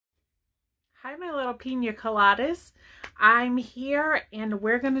Hi, my little pina coladas. I'm here and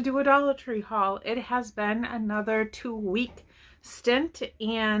we're going to do a Dollar Tree haul. It has been another 2-week stint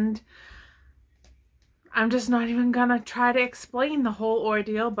and I'm just not even going to try to explain the whole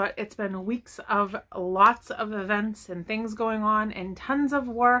ordeal, but it's been weeks of lots of events and things going on and tons of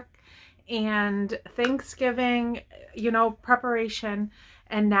work and Thanksgiving, preparation.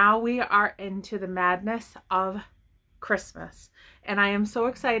 And now we are into the madness of Christmas. And I am so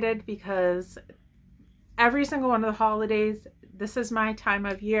excited because every single one of the holidays, this is my time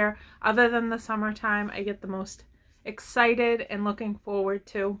of year. Other than the summertime, I get the most excited and looking forward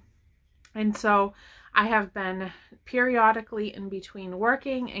to. And so I have been periodically in between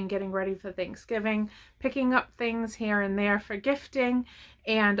working and getting ready for Thanksgiving, picking up things here and there for gifting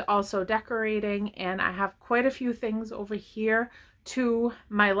and also decorating. And I have quite a few things over here to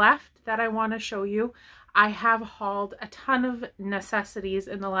my left that I want to show you. I have hauled a ton of necessities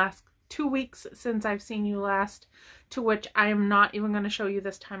in the last 2 weeks since I've seen you last, to which I am not even going to show you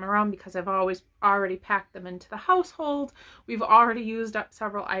this time around because I've already packed them into the household. We've already used up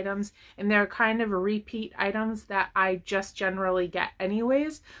several items and they're kind of repeat items that I just generally get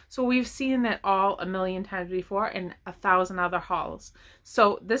anyways. So we've seen it all a million times before in 1,000 other hauls.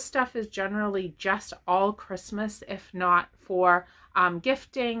 So this stuff is generally just all Christmas, if not for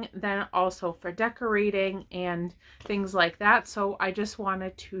gifting, then also for decorating and things like that. So I just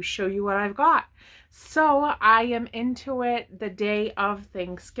wanted to show you what I've got. So I am into it the day of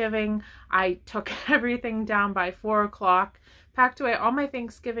Thanksgiving. I took everything down by 4 o'clock, packed away all my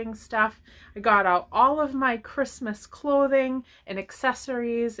Thanksgiving stuff. I got out all of my Christmas clothing and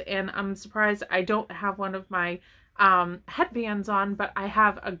accessories, and I'm surprised I don't have one of my headbands on, but I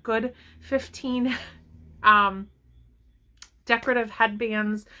have a good 15 decorative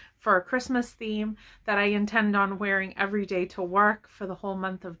headbands for a Christmas theme that I intend on wearing every day to work for the whole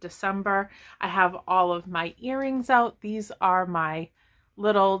month of December. I have all of my earrings out. These are my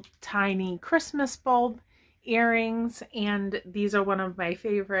little tiny Christmas bulb earrings, and these are one of my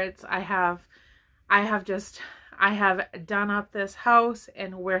favorites. I have done up this house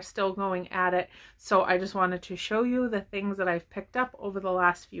and we're still going at it. So I just wanted to show you the things that I've picked up over the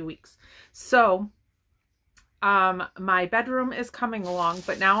last few weeks. So my bedroom is coming along,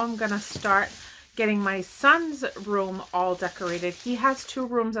 but now I'm gonna start getting my son's room all decorated. He has 2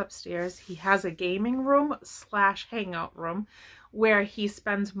 rooms upstairs. He has a gaming room / hangout room where he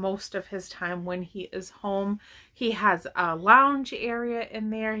spends most of his time when he is home. He has a lounge area in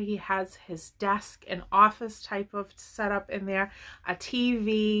there. He has his desk and office type of setup in there, a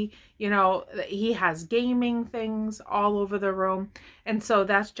TV, he has gaming things all over the room. And so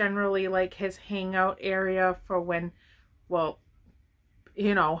that's generally like his hangout area for when,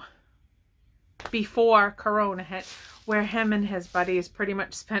 before Corona hit, where him and his buddies pretty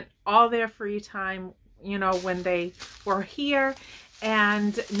much spent all their free time when they were here.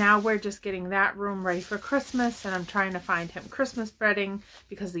 And now we're just getting that room ready for Christmas, and I'm trying to find him Christmas bedding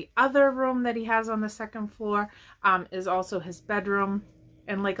because the other room that he has on the 2nd floor is also his bedroom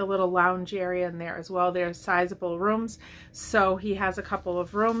and like a little lounge area in there as well. They're sizable rooms, so he has a couple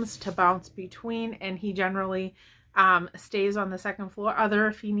of rooms to bounce between, and he generally stays on the 2nd floor other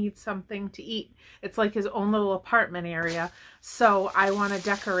if he needs something to eat. It's like his own little apartment area. So I want to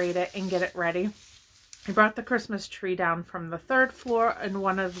decorate it and get it ready. I brought the Christmas tree down from the 3rd floor in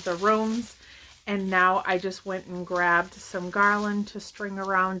one of the rooms, and now I just went and grabbed some garland to string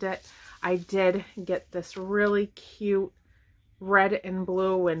around it. I did get this really cute red and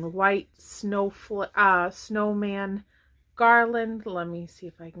blue and white snowman garland. Let me see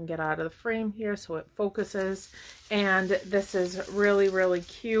if I can get out of the frame here so it focuses. And this is really, really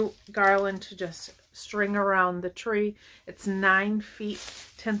cute garland to just string around the tree. It's 9 feet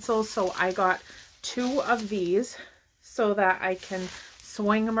tinsel, so I got 2 of these so that I can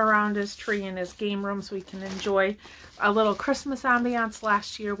swing him around his tree in his game room so we can enjoy a little Christmas ambiance.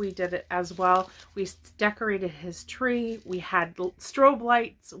 Last year we did it as well. We decorated his tree. We had strobe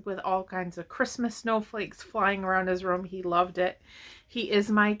lights with all kinds of Christmas snowflakes flying around his room. He loved it. He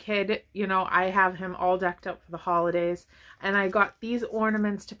is my kid. I have him all decked up for the holidays. And I got these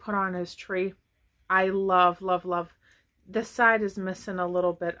ornaments to put on his tree. I love, love, love. This side is missing a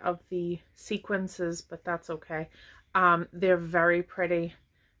little bit of the sequences, but that's okay. They're very pretty,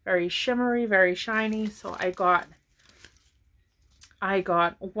 very shimmery, very shiny. So I got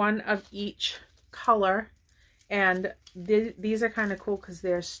one of each color, and these are kind of cool because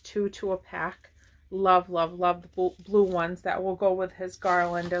there's 2 to a pack. Love, love, love the blue ones that will go with his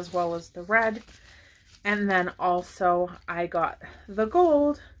garland as well as the red. And then also I got the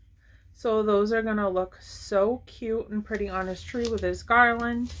gold. So those are going to look so cute and pretty on his tree with his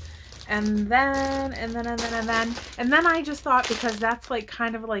garland. And then I just thought, because that's like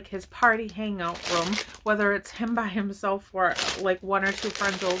kind of like his party hangout room, whether it's him by himself or like one or two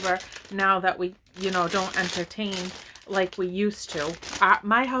friends over, now that we, you know, don't entertain like we used to.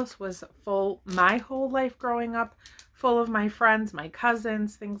 My house was full my whole life growing up, full of my friends, my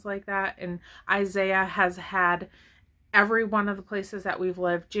cousins, things like that. And Isaiah has had every one of the places that we've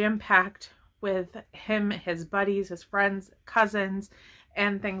lived jam-packed with him, his buddies, his friends, cousins,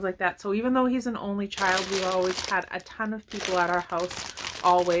 and things like that. So even though he's an only child, we've always had a ton of people at our house,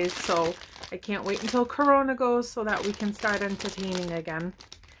 always. So I can't wait until Corona goes so that we can start entertaining again.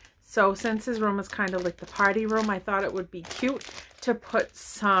 So since his room is kind of like the party room, I thought it would be cute to put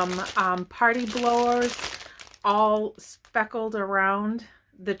some party blowers all speckled around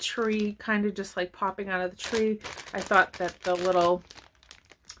the tree, kind of just like popping out of the tree. I thought that the little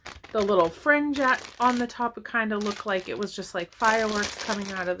fringe on the top would kind of look like it was just like fireworks coming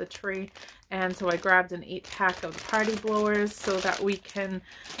out of the tree. And so I grabbed an 8-pack of party blowers so that we can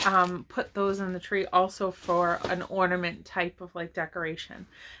put those in the tree, also for an ornament type of like decoration.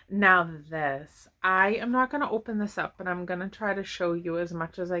 Now this, I am not going to open this up, but I'm going to try to show you as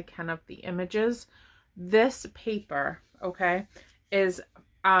much as I can of the images. This paper, okay, is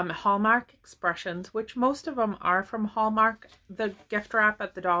Hallmark Expressions, which most of them are from Hallmark, the gift wrap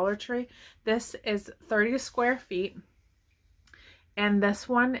at the Dollar Tree. This is 30 square feet. And this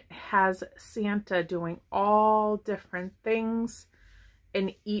one has Santa doing all different things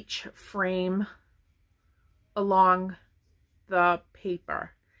in each frame along the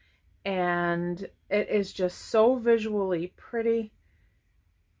paper. And it is just so visually pretty.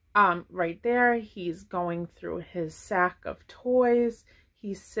 Right there, he's going through his sack of toys.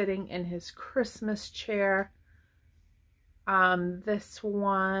 He's sitting in his Christmas chair. This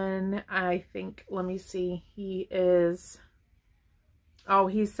one, I think, let me see, he is... Oh,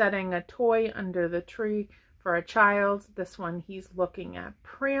 he's setting a toy under the tree for a child. This one, he's looking at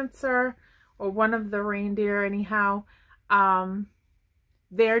Prancer, or one of the reindeer anyhow.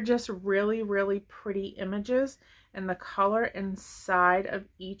 They're just really, really pretty images. And the color inside of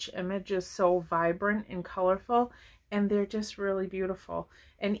each image is so vibrant and colorful. And they're just really beautiful.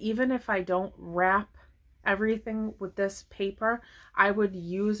 And even if I don't wrap everything with this paper, I would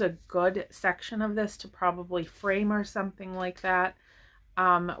use a good section of this to probably frame or something like that.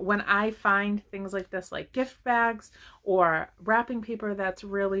 When I find things like this, like gift bags or wrapping paper that's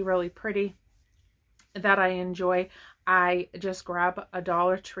really, really pretty, that I enjoy, I just grab a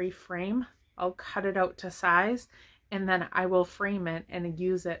Dollar Tree frame. I'll cut it out to size, and then I will frame it and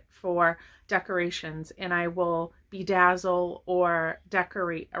use it for decorations, and I will bedazzle or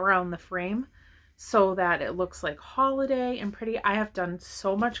decorate around the frame so that it looks like holiday and pretty. I have done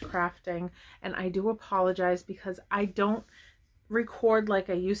so much crafting, and I do apologize because I don't record like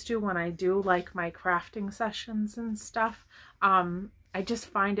I used to when I do like my crafting sessions and stuff. I just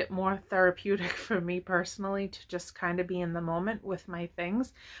find it more therapeutic for me personally to just kind of be in the moment with my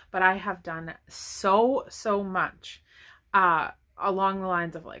things. But I have done so much along the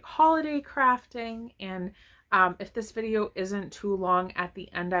lines of like holiday crafting. And if this video isn't too long, at the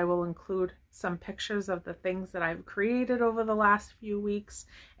end I will include some pictures of the things that I've created over the last few weeks.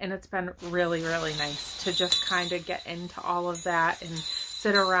 And it's been really, really nice to just kind of get into all of that and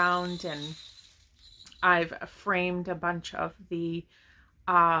sit around. And I've framed a bunch of the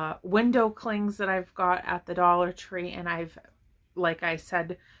window clings that I've got at the Dollar Tree, and I've, like I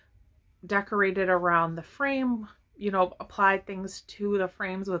said, decorated around the frame, you know, applied things to the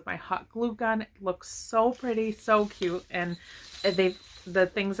frames with my hot glue gun. It looks so pretty, so cute, and the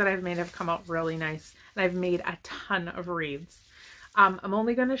things that I've made have come out really nice. And I've made a ton of wreaths. I'm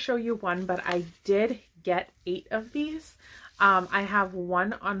only going to show you one, but I did get 8 of these. I have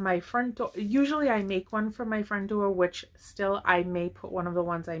one on my front door. Usually I make one for my front door, which still I may put one of the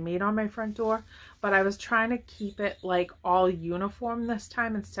ones I made on my front door, but I was trying to keep it like all uniform this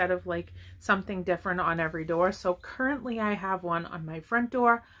time instead of like something different on every door. So currently I have one on my front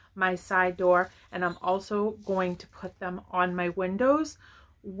door, my side door, and I'm also going to put them on my windows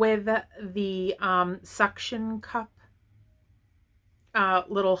with the suction cup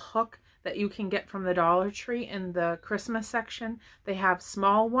little hook that you can get from the Dollar Tree in the Christmas section. They have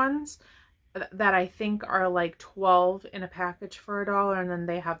small ones that I think are like 12 in a package for $1, and then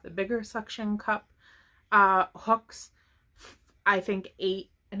they have the bigger suction cup hooks, I think 8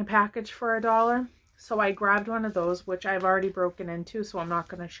 in a package for $1. So I grabbed one of those, which I've already broken into, so I'm not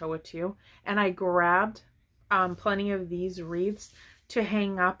going to show it to you. And I grabbed plenty of these wreaths to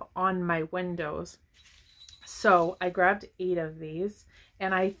hang up on my windows. So I grabbed 8 of these.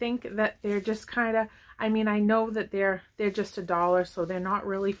 And I think that they're just kind of, I mean, I know that they're just $1, so they're not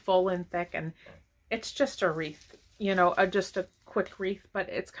really full and thick, and it's just a wreath, you know, just a quick wreath, but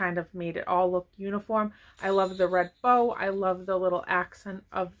it's kind of made it all look uniform. I love the red bow. I love the little accent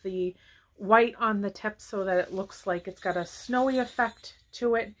of the white on the tip so that it looks like it's got a snowy effect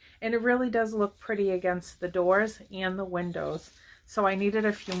to it, and it really does look pretty against the doors and the windows. So I needed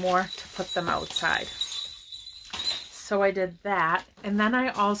a few more to put them outside. So I did that, and then I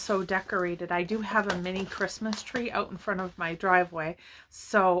also decorated. I do have a mini Christmas tree out in front of my driveway,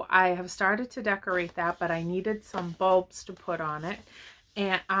 so I have started to decorate that, but I needed some bulbs to put on it,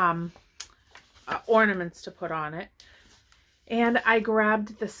 and ornaments to put on it. And I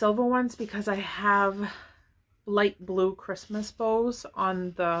grabbed the silver ones because I have light blue Christmas bows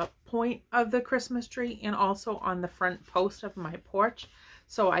on the point of the Christmas tree and also on the front post of my porch.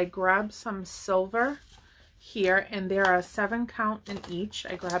 So I grabbed some silver here, and there are 7 count in each.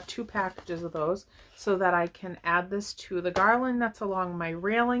 I grabbed 2 packages of those so that I can add this to the garland that's along my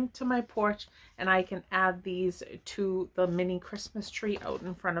railing to my porch, and I can add these to the mini Christmas tree out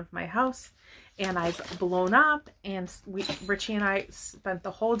in front of my house. And I've blown up, and Richie and I spent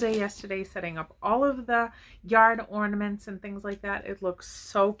the whole day yesterday setting up all of the yard ornaments and things like that. It looks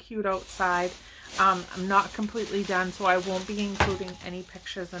so cute outside. I'm not completely done, so I won't be including any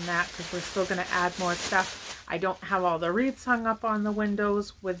pictures in that because we're still going to add more stuff. I don't have all the wreaths hung up on the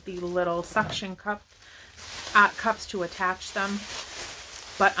windows with the little suction cups to attach them,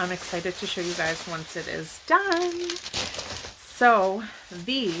 but I'm excited to show you guys once it is done. So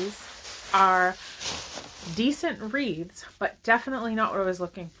these are decent wreaths, but definitely not what I was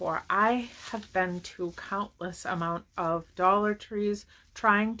looking for. I have been to countless amount of Dollar Trees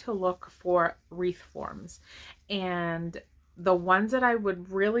trying to look for wreath forms, and the ones that I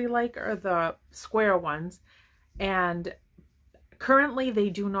would really like are the square ones, and currently they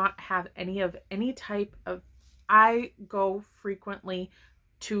do not have any type of. I go frequently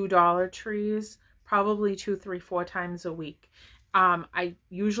to Dollar Trees, probably 2, 3, 4 times a week. I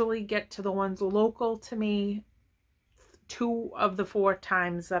usually get to the ones local to me 2 of the 4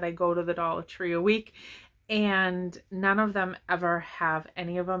 times that I go to the Dollar Tree a week, and none of them ever have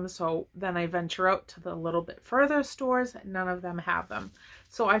any of them. So then I venture out to the little bit further stores, none of them have them.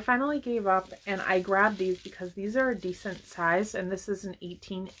 So I finally gave up, and I grabbed these because these are a decent size, and this is an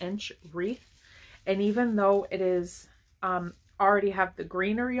 18-inch wreath. And even though it is already have the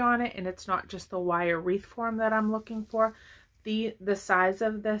greenery on it, and it's not just the wire wreath form that I'm looking for, the size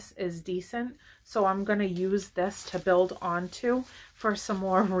of this is decent. So I'm going to use this to build onto for some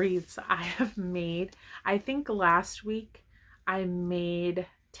more wreaths. I have made, I think last week I made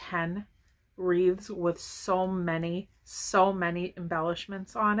 10 wreaths with so many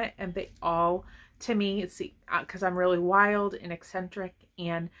embellishments on it, and they all, to me, see, because I'm really wild and eccentric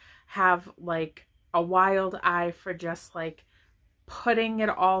and have like a wild eye for just like putting it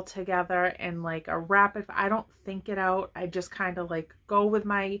all together in like a rapid, I don't think it out. I just kind of like go with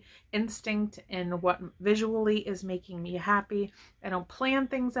my instinct and what visually is making me happy. I don't plan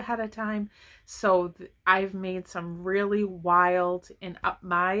things ahead of time. So I've made some really wild and up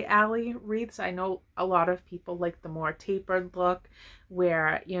my alley wreaths. I know a lot of people like the more tapered look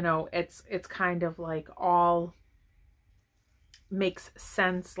where, you know, it's kind of like all makes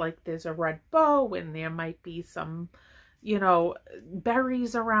sense. Like there's a red bow and there might be some, you know,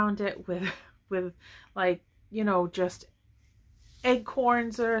 berries around it with like, you know, just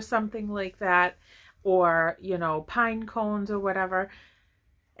acorns or something like that, or, you know, pine cones or whatever.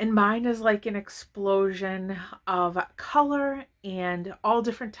 And mine is like an explosion of color and all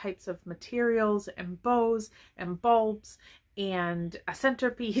different types of materials and bows and bulbs and a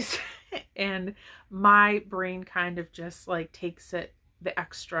centerpiece. And my brain kind of just like takes it the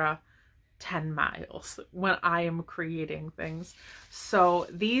extra 10 miles when I am creating things. So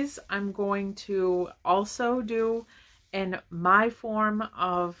these I'm going to also do in my form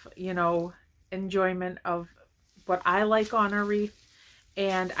of, you know, enjoyment of what I like on a wreath.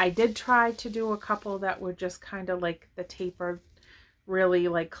 And I did try to do a couple that were just kind of like the tapered, really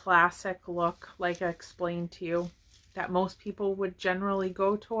like classic look, like I explained to you, that most people would generally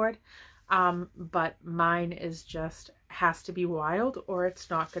go toward. But mine is just has to be wild or it's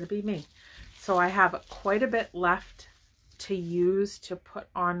not going to be me. So I have quite a bit left to use to put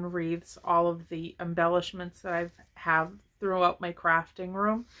on wreaths, all of the embellishments that I have throughout my crafting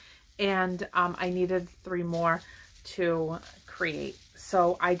room. And I needed 3 more to create.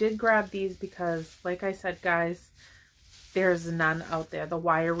 So I did grab these because, like I said, guys, there's none out there. The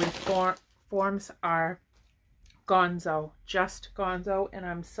wire wreath forms are gonzo, just gonzo, and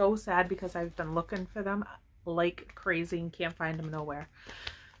I'm so sad because I've been looking for them like crazy and can't find them nowhere.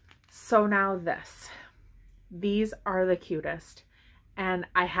 So now this. These are the cutest. And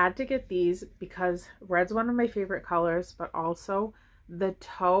I had to get these because red's one of my favorite colors, but also the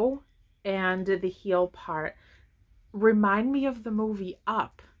toe and the heel part remind me of the movie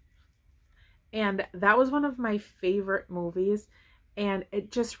Up. And that was one of my favorite movies. And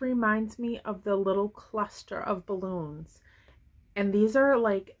it just reminds me of the little cluster of balloons. And these are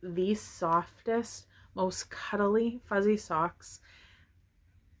like the softest, most cuddly, fuzzy socks.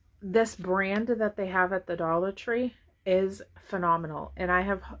 This brand that they have at the Dollar Tree is phenomenal. And I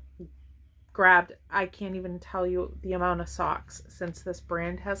have grabbed, I can't even tell you the amount of socks since this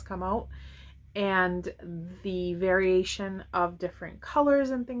brand has come out. And the variation of different colors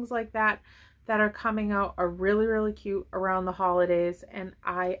and things like that are coming out are really, really cute around the holidays. And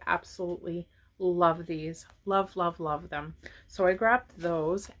I absolutely love these. Love, love, love them. So I grabbed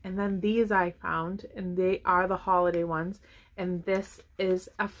those. And then these I found, and they are the holiday ones. And this is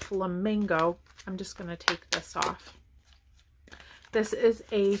a flamingo. I'm just going to take this off. This is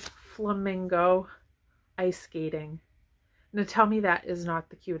a flamingo ice skating. Now tell me that is not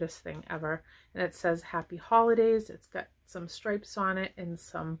the cutest thing ever. And it says Happy Holidays. It's got some stripes on it and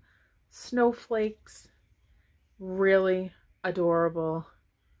some snowflakes. Really adorable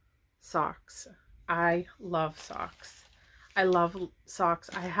socks. I love socks. I love socks.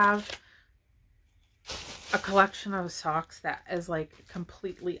 I have a collection of socks that is like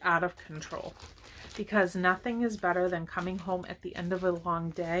completely out of control, because nothing is better than coming home at the end of a long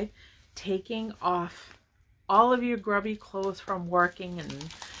day, taking off all of your grubby clothes from working and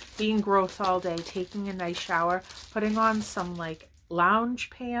being gross all day, taking a nice shower, putting on some like lounge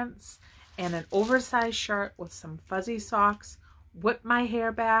pants and an oversized shirt with some fuzzy socks, whip my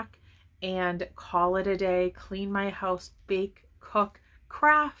hair back and call it a day, clean my house, bake, cook,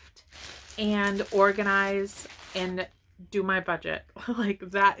 craft, and organize and do my budget. Like,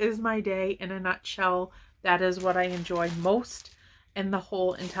 that is my day in a nutshell. That is what I enjoy most in the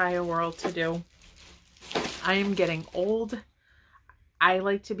whole entire world to do. I am getting old. I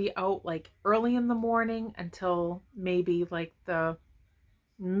like to be out like early in the morning until maybe like the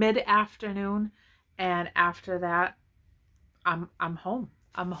mid-afternoon, and after that I'm home.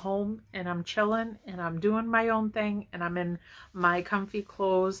 I'm home and I'm chilling and I'm doing my own thing and I'm in my comfy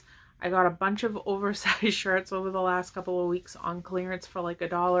clothes. I got a bunch of oversized shirts over the last couple of weeks on clearance for like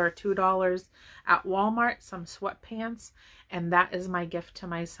 $1 or $2 at Walmart, some sweatpants, and that is my gift to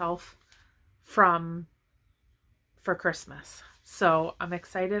myself for Christmas. So I'm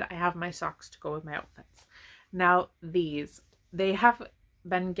excited. I have my socks to go with my outfits. Now they have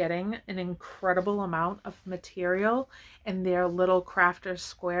been getting an incredible amount of material in their little Crafter's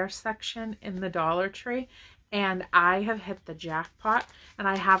Square section in the Dollar Tree, and I have hit the jackpot. And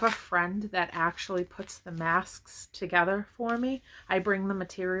I have a friend that actually puts the masks together for me. I bring the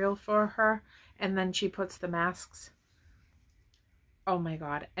material for her and then she puts the masks. Oh my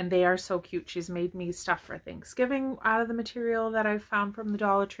god, and they are so cute. She's made me stuff for Thanksgiving out of the material that I've found from the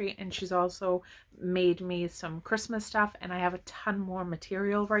Dollar Tree, and she's also made me some Christmas stuff, and I have a ton more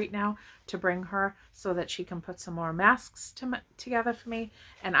material right now to bring her so that she can put some more masks together for me,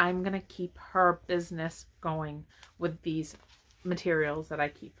 and I'm gonna keep her business going with these materials that I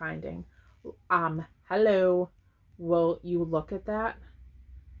keep finding. Hello, will you look at that?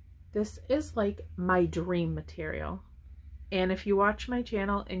 This is like my dream material. And if you watch my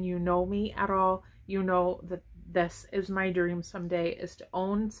channel and you know me at all, you know that this is my dream someday, is to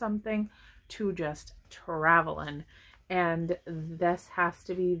own something to just travel in. And this has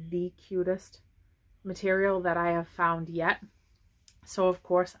to be the cutest material that I have found yet. So of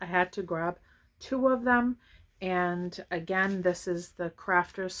course I had to grab 2 of them. And again, this is the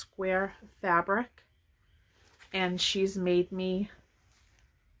Crafter's Square fabric. And she's made me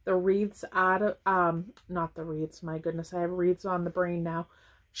the wreaths out of, not the wreaths, my goodness, I have wreaths on the brain now.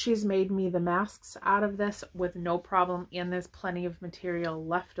 She's made me the masks out of this with no problem, and there's plenty of material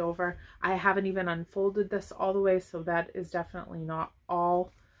left over. I haven't even unfolded this all the way, so that is definitely not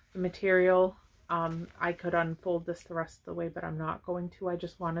all the material. I could unfold this the rest of the way, but I'm not going to. I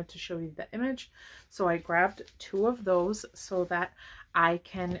just wanted to show you the image. So I grabbed 2 of those so that I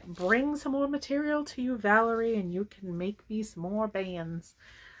can bring some more material to you, Valerie, and you can make me some more bands.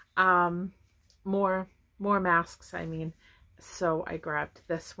 More masks, I mean. So I grabbed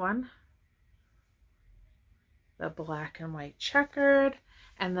this one, the black and white checkered,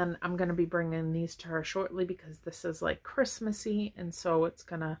 and then I'm going to be bringing these to her shortly because this is like Christmassy, and so it's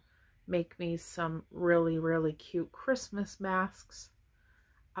going to make me some really, really cute Christmas masks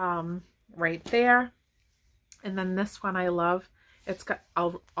right there. And then this one I love. It's got,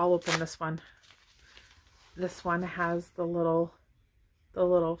 I'll open this one. This one has the little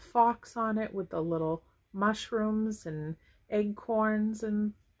fox on it with the little mushrooms and acorns,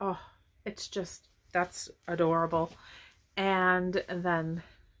 and oh, it's just, that's adorable. And then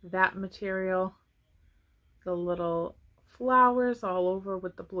that material, the little flowers all over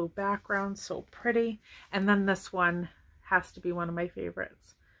with the blue background, so pretty. And then this one has to be one of my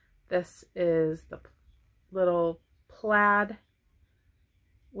favorites. This is the little plaid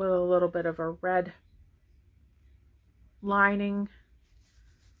with a little bit of a red lining,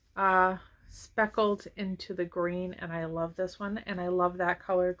 speckled into the green, and I love this one, and I love that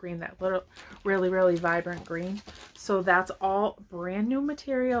color green, that little really vibrant green. So that's all brand new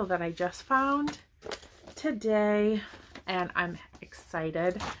material that I just found today, and I'm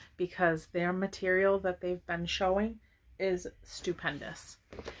excited because their material that they've been showing is stupendous.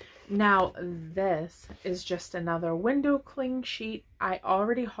 Now this is just another window cling sheet. I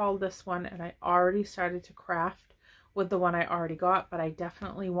already hauled this one and I already started to craft with the one I already got, but I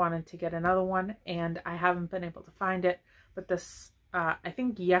definitely wanted to get another one and I haven't been able to find it. But this, I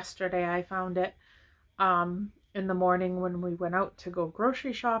think yesterday I found it in the morning when we went out to go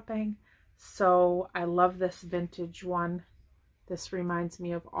grocery shopping. So I love this vintage one. This reminds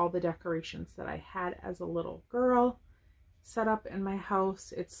me of all the decorations that I had as a little girl set up in my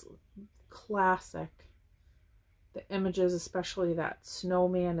house. It's classic. The images, especially that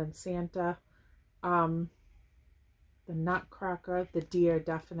snowman and Santa, the nutcracker, the deer,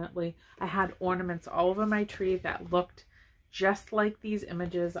 definitely. I had ornaments all over my tree that looked just like these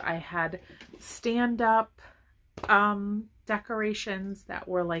images. I had stand-up decorations that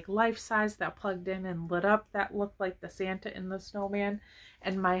were like life-size that plugged in and lit up that looked like the Santa and the snowman.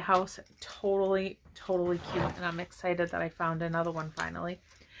 And my house, totally cute, and I'm excited that I found another one finally.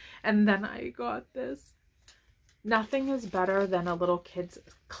 And then I got this. Nothing is better than a little kid's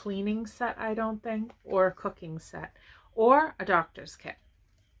cleaning set, I don't think, or a cooking set, or a doctor's kit.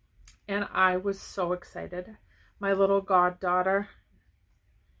 And I was so excited. My little goddaughter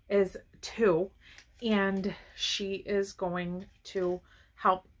is 2, and she is going to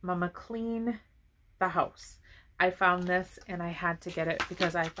help Mama clean the house. I found this and I had to get it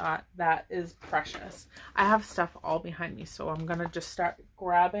because I thought that is precious. I have stuff all behind me, so I'm gonna just start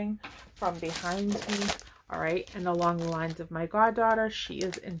grabbing from behind me. All right, and along the lines of my goddaughter, she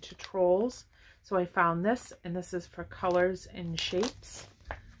is into trolls. So I found this, and this is for colors and shapes.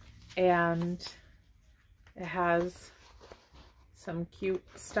 And it has some cute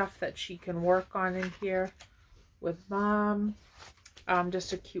stuff that she can work on in here with Mom.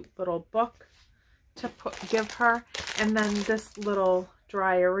 Just a cute little book to give her, and then this little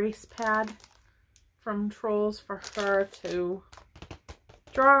dry erase pad from Trolls for her to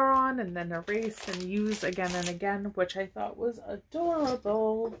draw on and then erase and use again and again, which I thought was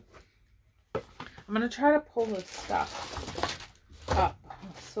adorable. I'm going to try to pull this stuff up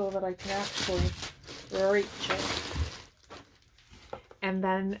so that I can actually reach it. And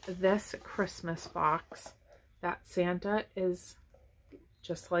then this Christmas box that Santa is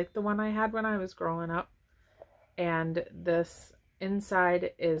just like the one I had when I was growing up. And this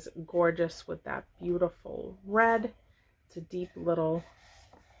inside is gorgeous with that beautiful red. It's a deep little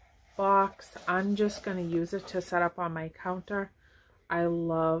box. I'm just going to use it to set up on my counter. I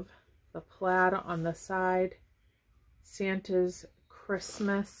love the plaid on the side. Santa's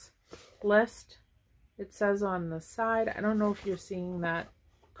Christmas list, it says on the side. I don't know if you're seeing that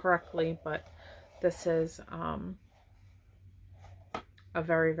correctly, but this is a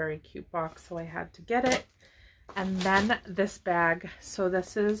very cute box, so I had to get it. And then this bag. So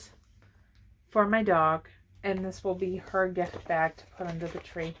this is for my dog, and this will be her gift bag to put under the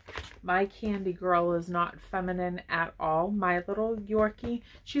tree. My Candy Girl is not feminine at all. My little Yorkie,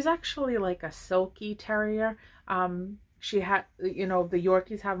 she's actually like a silky terrier. She had, you know, the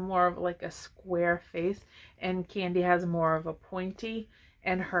Yorkies have more of like a square face, and Candy has more of a pointy,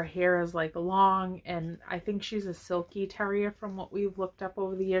 and her hair is like long, and I think she's a silky terrier from what we've looked up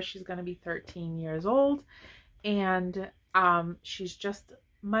over the years. She's going to be 13 years old, and she's just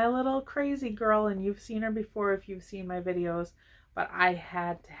my little crazy girl, and you've seen her before if you've seen my videos, but I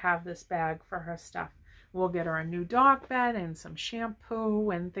had to have this bag for her stuff. We'll get her a new dog bed and some shampoo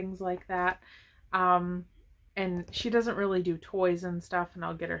and things like that. And she doesn't really do toys and stuff, and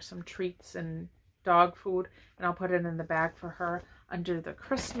I'll get her some treats and dog food, and I'll put it in the bag for her under the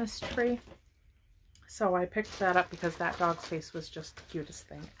Christmas tree. So I picked that up because that dog's face was just the cutest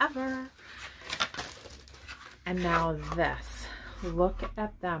thing ever. And now this, look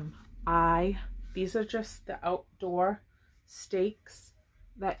at them. These are just the outdoor stakes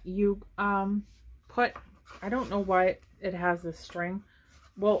that you put. I don't know why it has this string.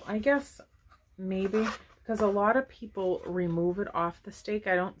 Well, I guess maybe because a lot of people remove it off the stake.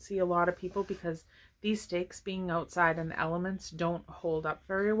 I don't see a lot of people because these stakes being outside and the elements don't hold up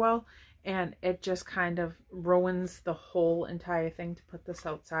very well, and it just kind of ruins the whole entire thing to put this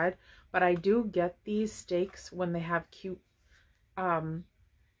outside. But I do get these stakes when they have cute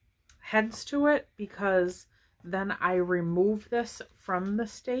heads to it, because then I remove this from the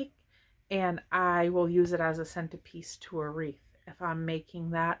stake and I will use it as a centerpiece to a wreath if I'm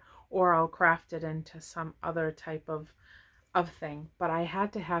making that, or I'll craft it into some other type of thing. But I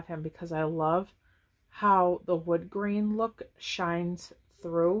had to have him because I love how the wood grain look shines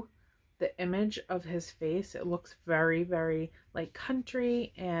through the image of his face. It looks very, very like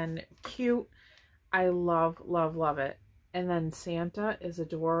country and cute. I love, love, love it. And then Santa is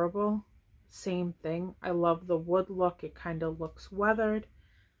adorable. Same thing. I love the wood look. It kind of looks weathered.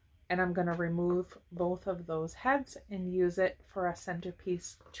 And I'm going to remove both of those heads and use it for a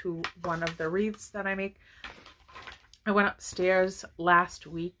centerpiece to one of the wreaths that I make. I went upstairs last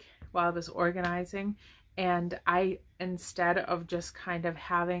week while I was organizing, and I, instead of just kind of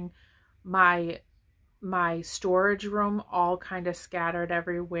having my storage room all kind of scattered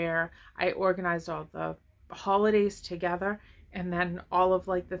everywhere, I organized all the holidays together, and then all of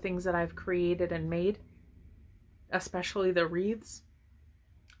like the things that I've created and made, especially the wreaths,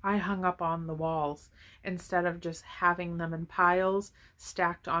 I hung up on the walls. Instead of just having them in piles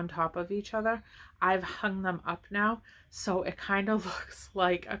stacked on top of each other, I've hung them up now, so it kind of looks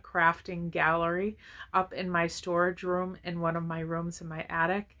like a crafting gallery up in my storage room in one of my rooms in my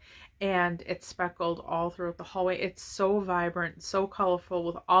attic. And it's speckled all throughout the hallway. It's so vibrant, so colorful,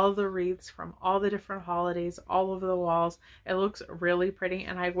 with all the wreaths from all the different holidays all over the walls. It looks really pretty,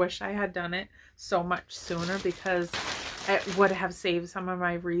 and I wish I had done it so much sooner, because it would have saved some of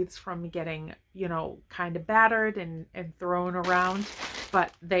my wreaths from getting, you know, kind of battered and thrown around.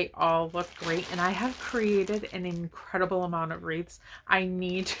 But they all look great, and I have created an incredible amount of wreaths. I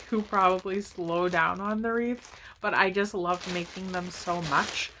need to probably slow down on the wreaths, but I just love making them so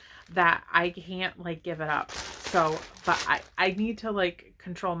much that I can't like give it up. So, but I need to like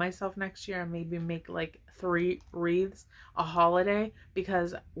control myself next year and maybe make like 3 wreaths a holiday,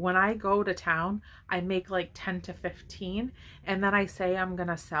 because when I go to town, I make like 10 to 15, and then I say I'm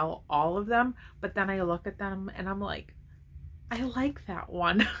gonna sell all of them, but then I look at them and I'm like, I like that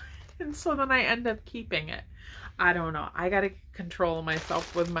one. And so then I end up keeping it. I don't know. I gotta control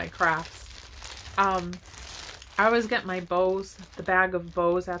myself with my crafts. I always get my bows, the bag of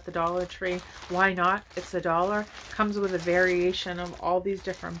bows at the Dollar Tree. Why not? It's $1. Comes with a variation of all these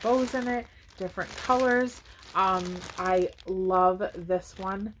different bows in it, different colors. I love this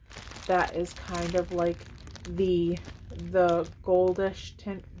one that is kind of like the goldish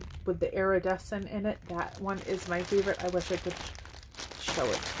tint with the iridescent in it. That one is my favorite. I wish I could show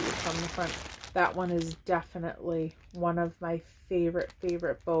it to you from the front. That one is definitely one of my favorite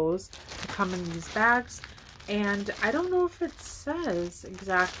bows to come in these bags. And I don't know if it says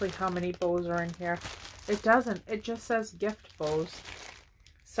exactly how many bows are in here. It doesn't. It just says gift bows.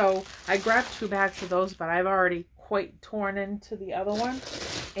 So I grabbed 2 bags of those, but I've already quite torn into the other one.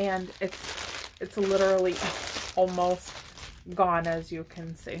 And it's literally almost gone, as you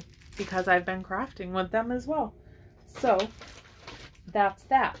can see, because I've been crafting with them as well. So that's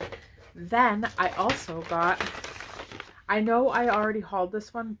that. Then I also got, I know I already hauled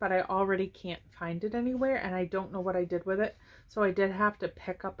this one, but I already can't find it anywhere, and I don't know what I did with it. So I did have to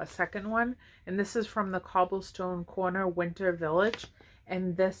pick up a second one, and this is from the Cobblestone Corner Winter Village.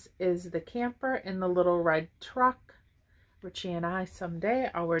 And this is the camper in the little red truck. Richie and I, someday,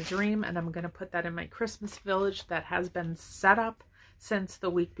 our dream, and I'm going to put that in my Christmas village that has been set up since the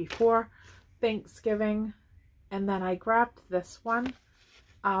week before Thanksgiving. And then I grabbed this one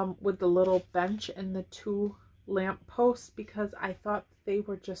with the little bench and the 2 lamp posts, because I thought they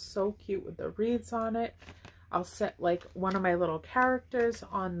were just so cute with the wreaths on it. I'll set like one of my little characters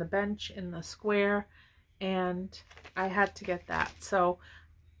on the bench in the square, and I had to get that. So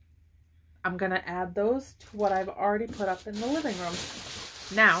I'm going to add those to what I've already put up in the living room.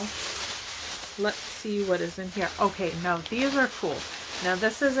 Now, let's see what is in here. Okay, now these are cool. Now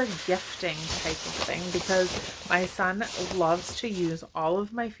this is a gifting type of thing, because my son loves to use all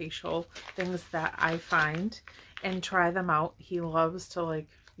of my facial things that I find and try them out. He loves to, like,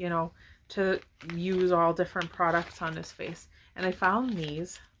 you know, to use all different products on his face. And I found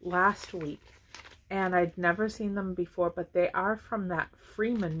these last week, and I'd never seen them before, but they are from that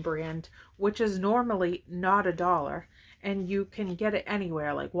Freeman brand, which is normally not $1. And you can get it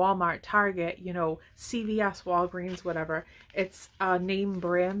anywhere, like Walmart, Target, you know, CVS, Walgreens, whatever. It's a name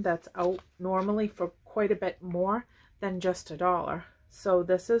brand that's out normally for quite a bit more than just $1. So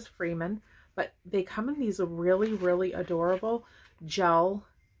this is Freeman, but they come in these really, really adorable gel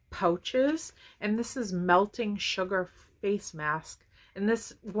pouches, and this is melting sugar face mask, and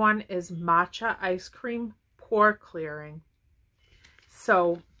this one is matcha ice cream pore clearing.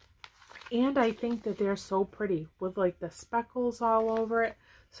 So, and I think that they're so pretty with like the speckles all over it.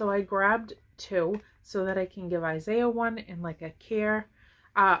 So I grabbed 2 so that I can give Isaiah one in like a care,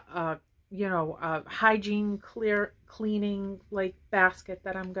 you know, hygiene cleaning like basket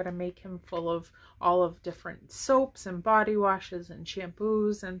that I'm gonna make him full of all of different soaps and body washes and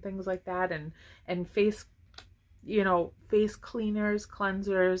shampoos and things like that, and face, you know, face cleaners,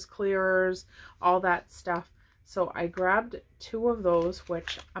 cleansers, clearers, all that stuff. So I grabbed 2 of those,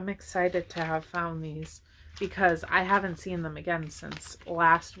 which I'm excited to have found these because I haven't seen them again since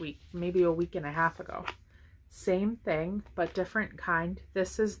last week, maybe a week and a half ago. Same thing, but different kind.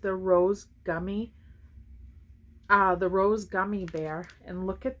 This is the Rose Gummy, the Rose Gummy Bear. And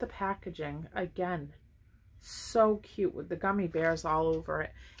look at the packaging. Again, so cute with the gummy bears all over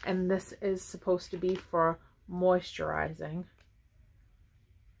it. And this is supposed to be for moisturizing.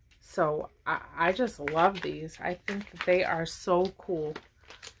 So I just love these. I think that they are so cool.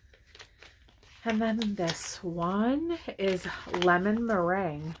 And then this one is lemon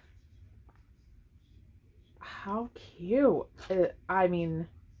meringue. How cute. I mean,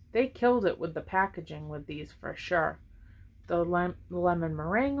 they killed it with the packaging with these for sure. The lemon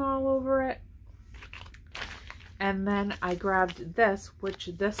meringue all over it. And then I grabbed this, which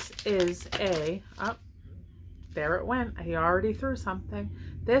this is a, oh, there it went. I already threw something.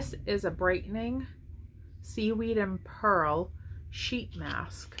 This is a brightening seaweed and pearl sheet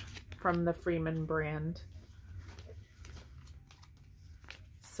mask from the Freeman brand.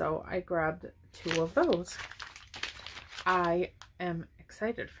 So I grabbed 2 of those. I am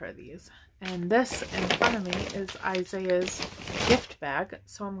excited for these. And this in front of me is Isaiah's gift bag.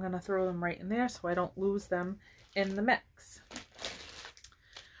 So I'm going to throw them right in there so I don't lose them in the mix.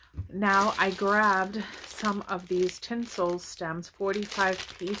 Now I grabbed some of these tinsel stems,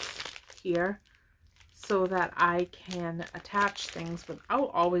 45 piece here, so that I can attach things without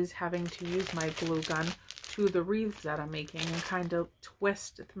always having to use my glue gun to the wreaths that I'm making, and kind of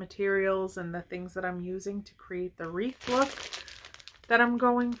twist the materials and the things that I'm using to create the wreath look that I'm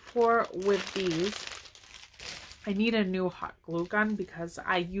going for with these. I need a new hot glue gun because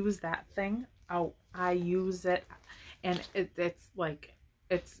I use that thing. Oh, I use it and it's like,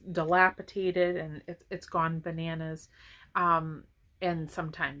 it's dilapidated and it's gone bananas. And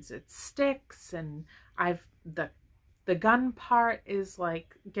sometimes it sticks, and the gun part is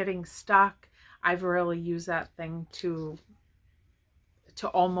like getting stuck. I've really used that thing to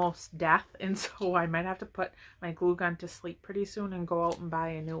almost death, and so I might have to put my glue gun to sleep pretty soon and go out and buy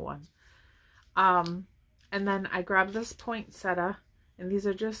a new one. And then I grabbed this poinsettia, and these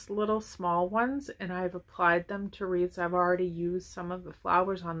are just little small ones, and I've applied them to wreaths. I've already used some of the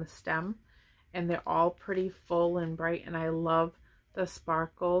flowers on the stem, and they're all pretty full and bright, and I love the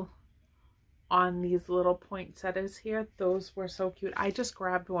sparkle on these little poinsettias here. Those were so cute. I just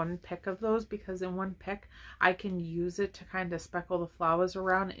grabbed one pick of those because in one pick I can use it to kind of speckle the flowers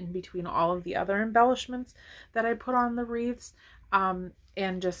around in between all of the other embellishments that I put on the wreaths, and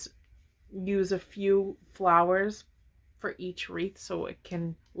just use a few flowers for each wreath so it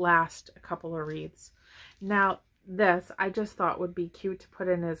can last a couple of wreaths. Now this I just thought would be cute to put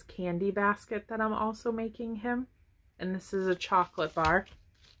in his candy basket that I'm also making him, and this is a chocolate bar.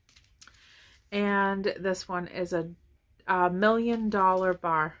 And this one is a $1 million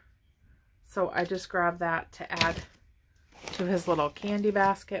bar. So I just grabbed that to add to his little candy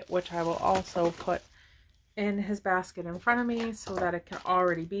basket, which I will also put in his basket in front of me so that it can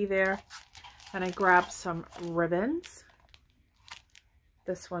already be there. And I grabbed some ribbons.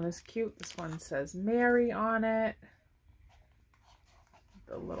 This one is cute. This one says Mary on it.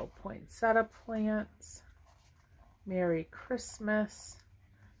 The little poinsettia plants. Merry Christmas.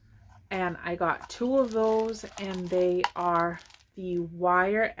 And I got 2 of those, and they are the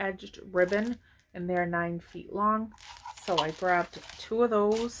wire edged ribbon, and they're 9 feet long. So I grabbed 2 of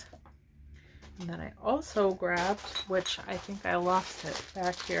those. And then I also grabbed, which I think I lost it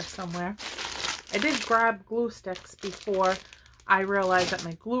back here somewhere. I did grab glue sticks before I realized that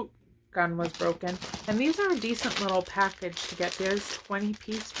my glue gun was broken. And these are a decent little package to get. There's 20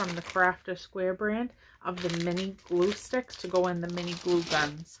 piece from the Crafter Square brand of the mini glue sticks to go in the mini glue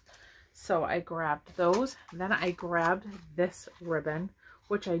guns. So I grabbed those. Then I grabbed this ribbon,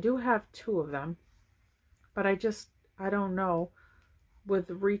 which I do have 2 of them. But I don't know with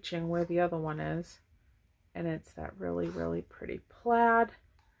reaching where the other one is. And it's that really, really pretty plaid.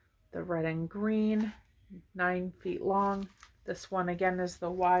 The red and green, 9 feet long. This one again is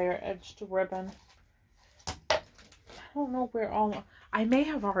the wire edged ribbon. I don't know where I may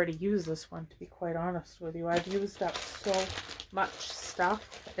have already used this one, to be quite honest with you. I've used up so much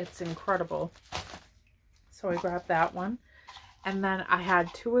stuff. It's incredible. So I grabbed that one. And then I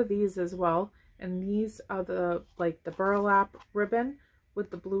had 2 of these as well. And these are the burlap ribbon with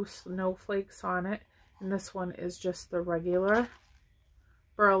the blue snowflakes on it. And this one is just the regular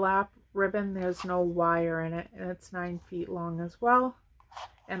burlap ribbon. There's no wire in it. And it's 9 feet long as well.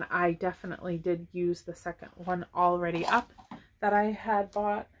 And I definitely did use the second one already up that I had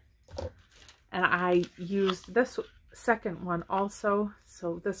bought. And I used this second one also.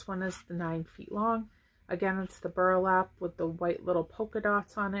 So this one is the 9 feet long. Again, it's the burlap with the white little polka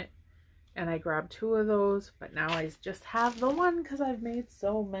dots on it. And I grabbed 2 of those, but now I just have the one because I've made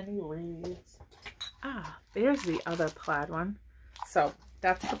so many wreaths. Ah, there's the other plaid one. So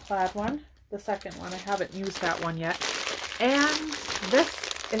that's the plaid one, the second one. I haven't used that one yet. And this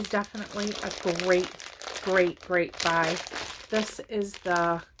is definitely a great buy. This is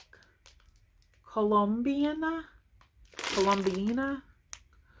the Colombiana,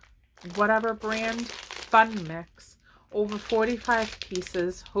 whatever brand, Fun Mix. Over 45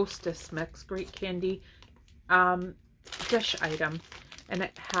 pieces, Hostess Mix, great candy dish item. And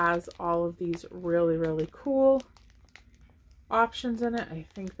it has all of these really cool options in it. I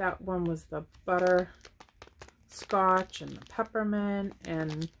think that one was the butterscotch and the peppermint,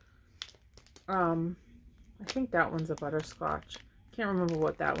 and I think that one's a butterscotch. Can't remember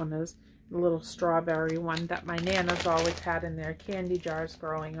what that one is. The little strawberry one that my nanas always had in their candy jars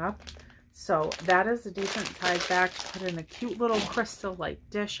growing up. So that is a decent size bag to put in a cute little crystal-like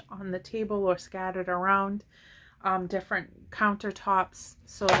dish on the table or scattered around different countertops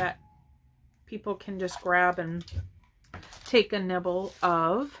so that people can just grab and take a nibble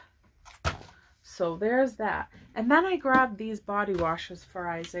of. So there's that. And then I grabbed these body washes for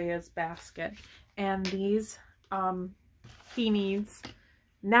Isaiah's basket. And these he needs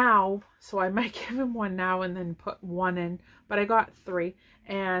now, so I might give him one now and then put one in. But I got 3.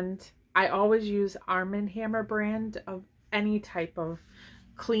 And I always use Arm & Hammer brand of any type of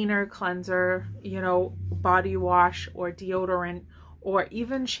cleaner, cleanser, you know, body wash or deodorant or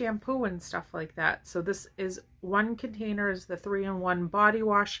even shampoo and stuff like that. So this is one container, is the 3-in-1 body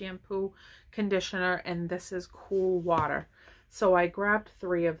wash, shampoo, conditioner, and this is cool water. So I grabbed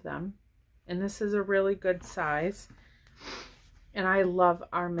 3 of them, and this is a really good size. And I love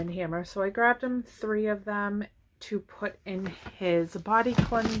Arm & Hammer, so I grabbed him 3 of them to put in his body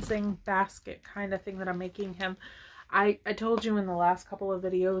cleansing basket kind of thing that I'm making him. I told you in the last couple of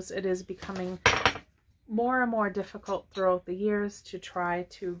videos, it is becoming more and more difficult throughout the years to try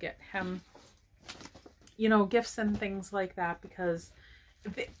to get him, you know, gifts and things like that, because,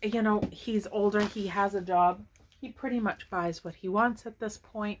 you know, he's older, he has a job, he pretty much buys what he wants at this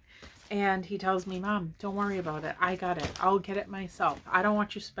point. And he tells me, Mom, don't worry about it. I got it. I'll get it myself. I don't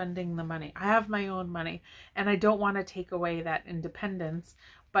want you spending the money. I have my own money, and I don't want to take away that independence.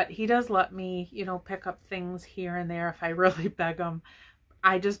 But he does let me, you know, pick up things here and there if I really beg him.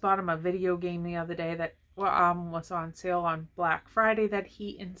 I just bought him a video game the other day that was on sale on Black Friday that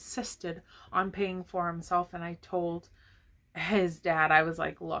he insisted on paying for himself. And I told his dad, I was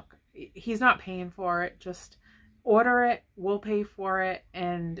like, look, he's not paying for it. Just order it, we'll pay for it,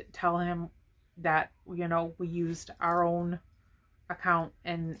 and tell him that, you know, we used our own account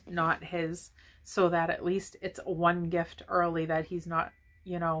and not his, so that at least it's one gift early that he's not,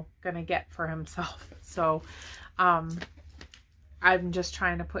 you know, gonna get for himself. So I'm just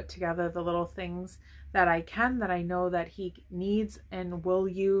trying to put together the little things that I can, that I know that he needs and will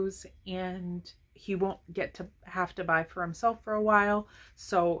use, and he won't get to have to buy for himself for a while.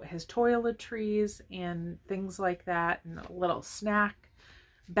 So his toiletries and things like that, and a little snack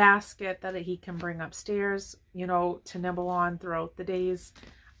basket that he can bring upstairs, you know, to nibble on throughout the days.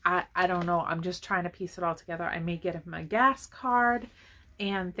 I don't know. I'm just trying to piece it all together. I may get him a gas card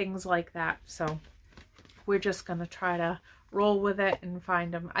and things like that. So we're just going to try to roll with it and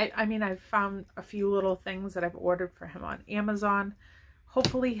find him. I mean, I've found a few little things that I've ordered for him on Amazon.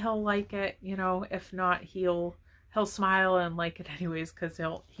 Hopefully he'll like it, you know. If not, he'll smile and like it anyways, because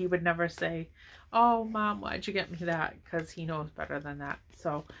he would never say, oh, Mom, why'd you get me that? Because he knows better than that.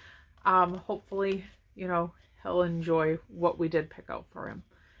 So hopefully, you know, he'll enjoy what we did pick out for him.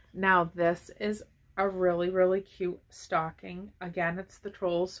 Now this is a really cute stocking. Again, it's the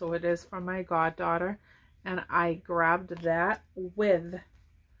Trolls, so it is from my goddaughter. And I grabbed that with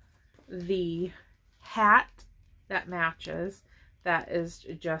the hat that matches. That is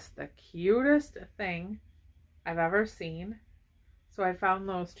just the cutest thing I've ever seen. So I found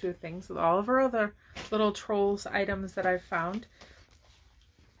those 2 things with all of our other little Trolls items that I've found.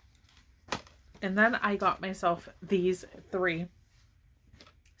 And then I got myself these 3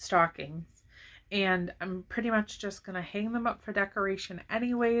 stockings. And I'm pretty much just going to hang them up for decoration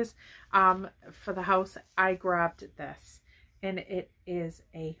anyways. For the house, I grabbed this. And it is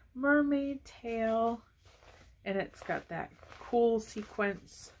a mermaid tail. And it's got that cool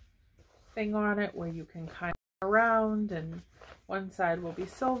sequence thing on it where you can kind of around. And one side will be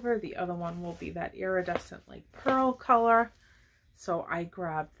silver. The other one will be that iridescent like pearl color. So I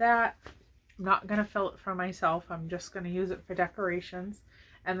grabbed that. I'm not going to fill it for myself. I'm just going to use it for decorations.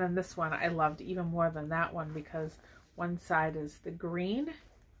 And then this one I loved even more than that one because one side is the green.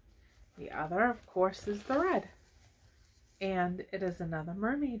 The other, of course, is the red. And it is another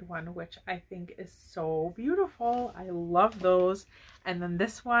mermaid one, which I think is so beautiful. I love those. And then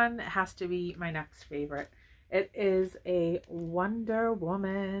this one has to be my next favorite. It is a Wonder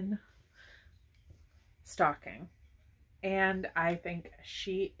Woman stocking. And I think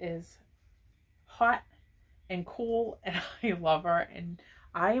she is hot and cool, and I love her. And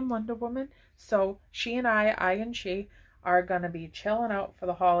I am Wonder Woman, so she and I and she, are going to be chilling out for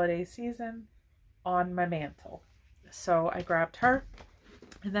the holiday season on my mantle. So I grabbed her.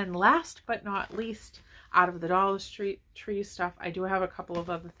 And then last but not least, out of the Dollar Tree stuff, I do have a couple of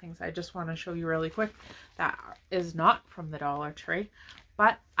other things I just want to show you really quick that is not from the Dollar Tree.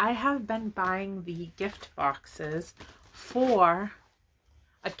 But I have been buying the gift boxes for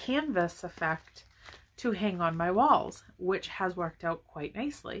a canvas effect to hang on my walls, which has worked out quite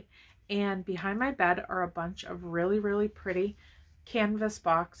nicely. And behind my bed are a bunch of really, really pretty canvas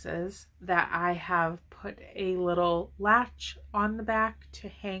boxes that I have put a little latch on the back to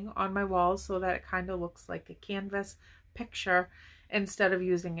hang on my walls so that it kind of looks like a canvas picture instead of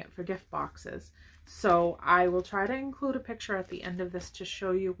using it for gift boxes. So I will try to include a picture at the end of this to show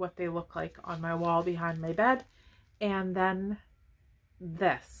you what they look like on my wall behind my bed. And then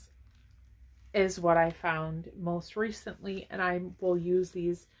this is what I found most recently, and I will use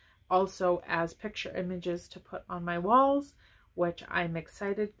these also as picture images to put on my walls, which I'm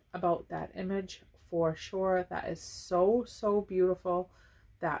excited about that image for sure. That is so, so beautiful.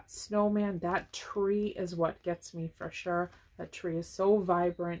 That snowman, that tree is what gets me for sure. That tree is so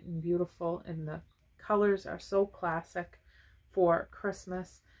vibrant and beautiful, and the colors are so classic for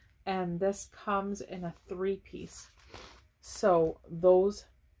Christmas. And this comes in a 3-piece. So those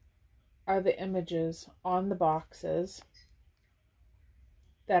are the images on the boxes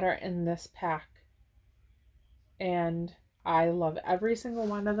that are in this pack. And I love every single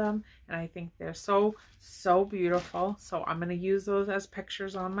one of them, and I think they're so, so beautiful. So I'm going to use those as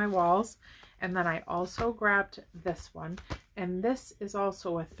pictures on my walls. And then I also grabbed this one, and this is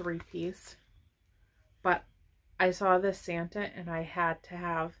also a 3-piece. But I saw this Santa, and I had to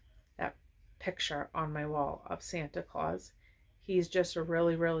have that picture on my wall of Santa Claus. He's just a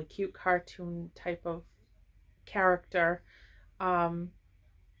really, really cute cartoon type of character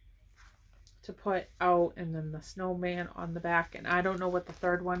to put out, and then the snowman on the back. And I don't know what the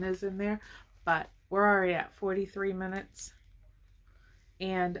third one is in there, but we're already at 43 minutes.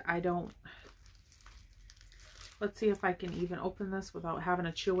 And let's see if I can even open this without having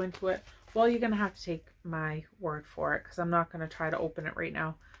to chew into it. Well, you're going to have to take my word for it because I'm not going to try to open it right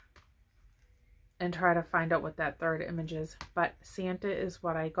now and try to find out what that third image is. But Santa is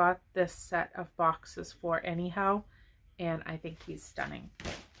what I got this set of boxes for anyhow, and I think he's stunning.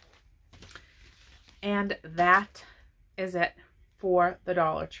 And that is it for the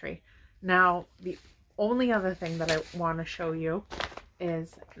Dollar Tree. Now, the only other thing that I want to show you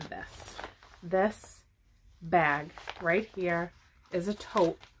is this. This bag right here is a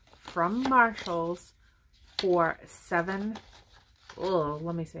tote from Marshalls for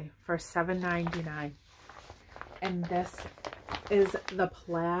 $7.99. And this is the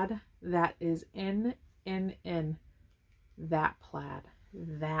plaid that is in that plaid.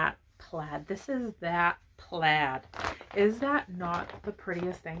 That plaid. This is that plaid. Is that not the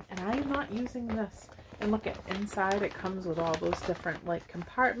prettiest thing? And I am not using this. And look at inside, it comes with all those different like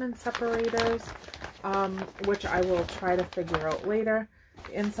compartment separators, which I will try to figure out later.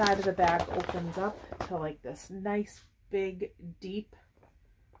 The inside of the bag opens up to like this nice big deep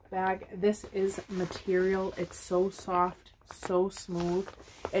bag. This is material. It's so soft, so smooth.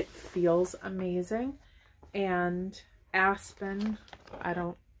 It feels amazing. And Aspen,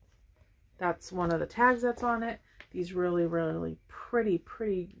 that's one of the tags that's on it. These really, really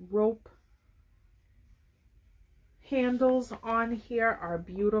pretty rope handles on here are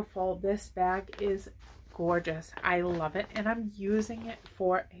beautiful. This bag is gorgeous. I love it, and I'm using it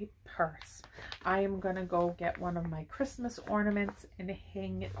for a purse. I am gonna go get one of my Christmas ornaments and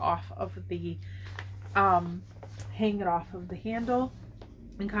hang it off of the handle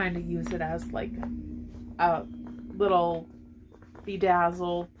and kind of use it as like a little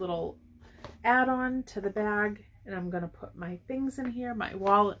Bedazzled little add-on to the bag. And I'm going to put my things in here, my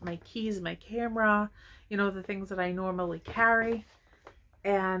wallet, my keys, my camera, you know, the things that I normally carry.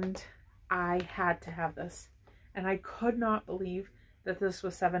 And I had to have this. And I could not believe that this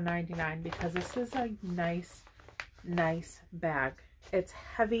was $7.99 because this is a nice bag. It's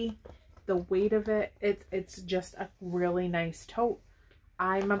heavy. The weight of it, it's just a really nice tote.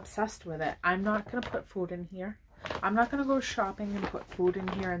 I'm obsessed with it. I'm not going to put food in here. I'm not going to go shopping and put food in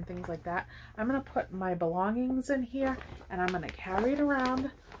here and things like that. I'm going to put my belongings in here and I'm going to carry it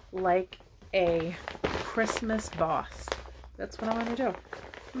around like a Christmas boss. That's what I'm going to do. I'm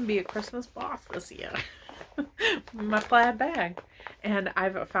going to be a Christmas boss this year. My plaid bag. And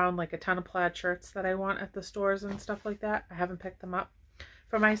I've found like a ton of plaid shirts that I want at the stores and stuff like that. I haven't picked them up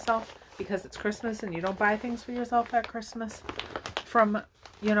for myself because it's Christmas and you don't buy things for yourself at Christmas from,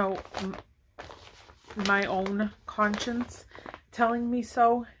 you know, my own conscience telling me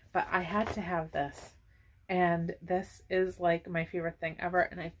so. But I had to have this, and this is like my favorite thing ever.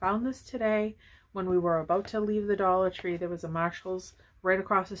 And I found this today when we were about to leave the Dollar Tree. There was a Marshall's right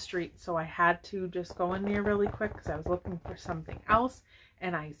across the street, so I had to just go in there really quick because I was looking for something else,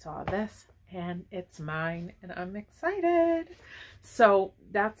 and I saw this and it's mine and I'm excited. So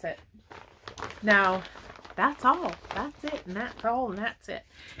that's it. Now that's all. That's it. And that's all. And that's it.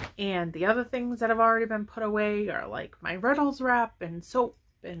 And the other things that have already been put away are like my Riddles wrap and soap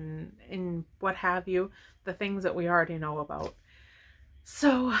and what have you. The things that we already know about.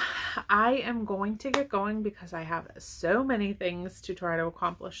 So I am going to get going because I have so many things to try to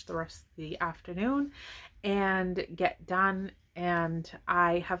accomplish the rest of the afternoon and get done. And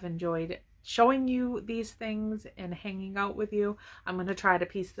I have enjoyed showing you these things and hanging out with you. I'm going to try to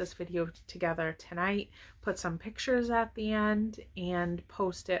piece this video together tonight, put some pictures at the end, and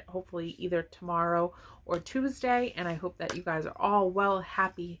post it hopefully either tomorrow or Tuesday. And I hope that you guys are all well,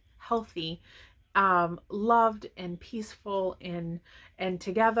 happy, healthy, loved and peaceful and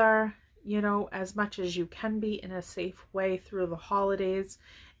together, you know, as much as you can be in a safe way through the holidays.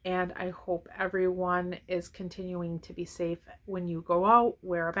 And I hope everyone is continuing to be safe when you go out.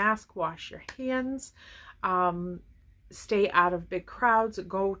 Wear a mask, wash your hands, stay out of big crowds,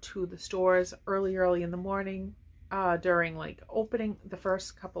 go to the stores early in the morning during like opening, the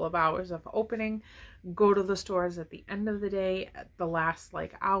first couple of hours of opening. Go to the stores at the end of the day, at the last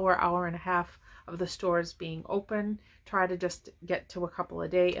like hour and a half of the stores being open. Try to just get to a couple a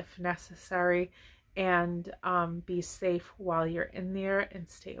day if necessary. And be safe while you're in there and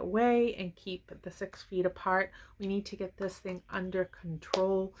stay away and keep the 6 feet apart. We need to get this thing under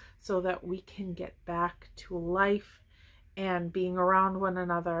control so that we can get back to life and being around one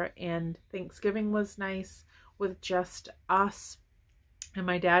another. And Thanksgiving was nice with just us, and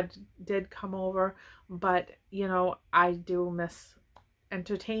my dad did come over, but you know, I do miss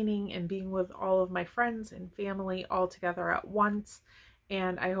entertaining and being with all of my friends and family all together at once.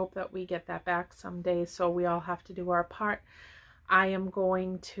 And I hope that we get that back someday, so we all have to do our part. I am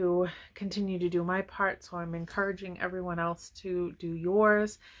going to continue to do my part, so I'm encouraging everyone else to do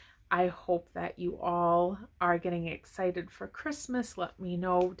yours. I hope that you all are getting excited for Christmas. Let me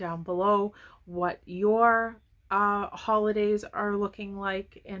know down below what your holidays are looking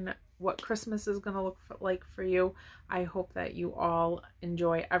like and what Christmas is going to look like for you. I hope that you all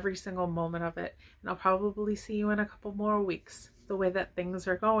enjoy every single moment of it. And I'll probably see you in a couple more weeks, the way that things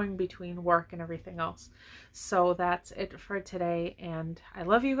are going between work and everything else. So that's it for today. And I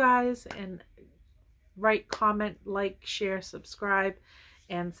love you guys. And write, comment, like, share, subscribe,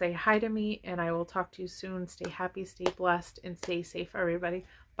 and say hi to me. And I will talk to you soon. Stay happy, stay blessed, and stay safe, everybody.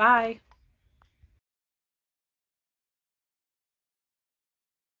 Bye.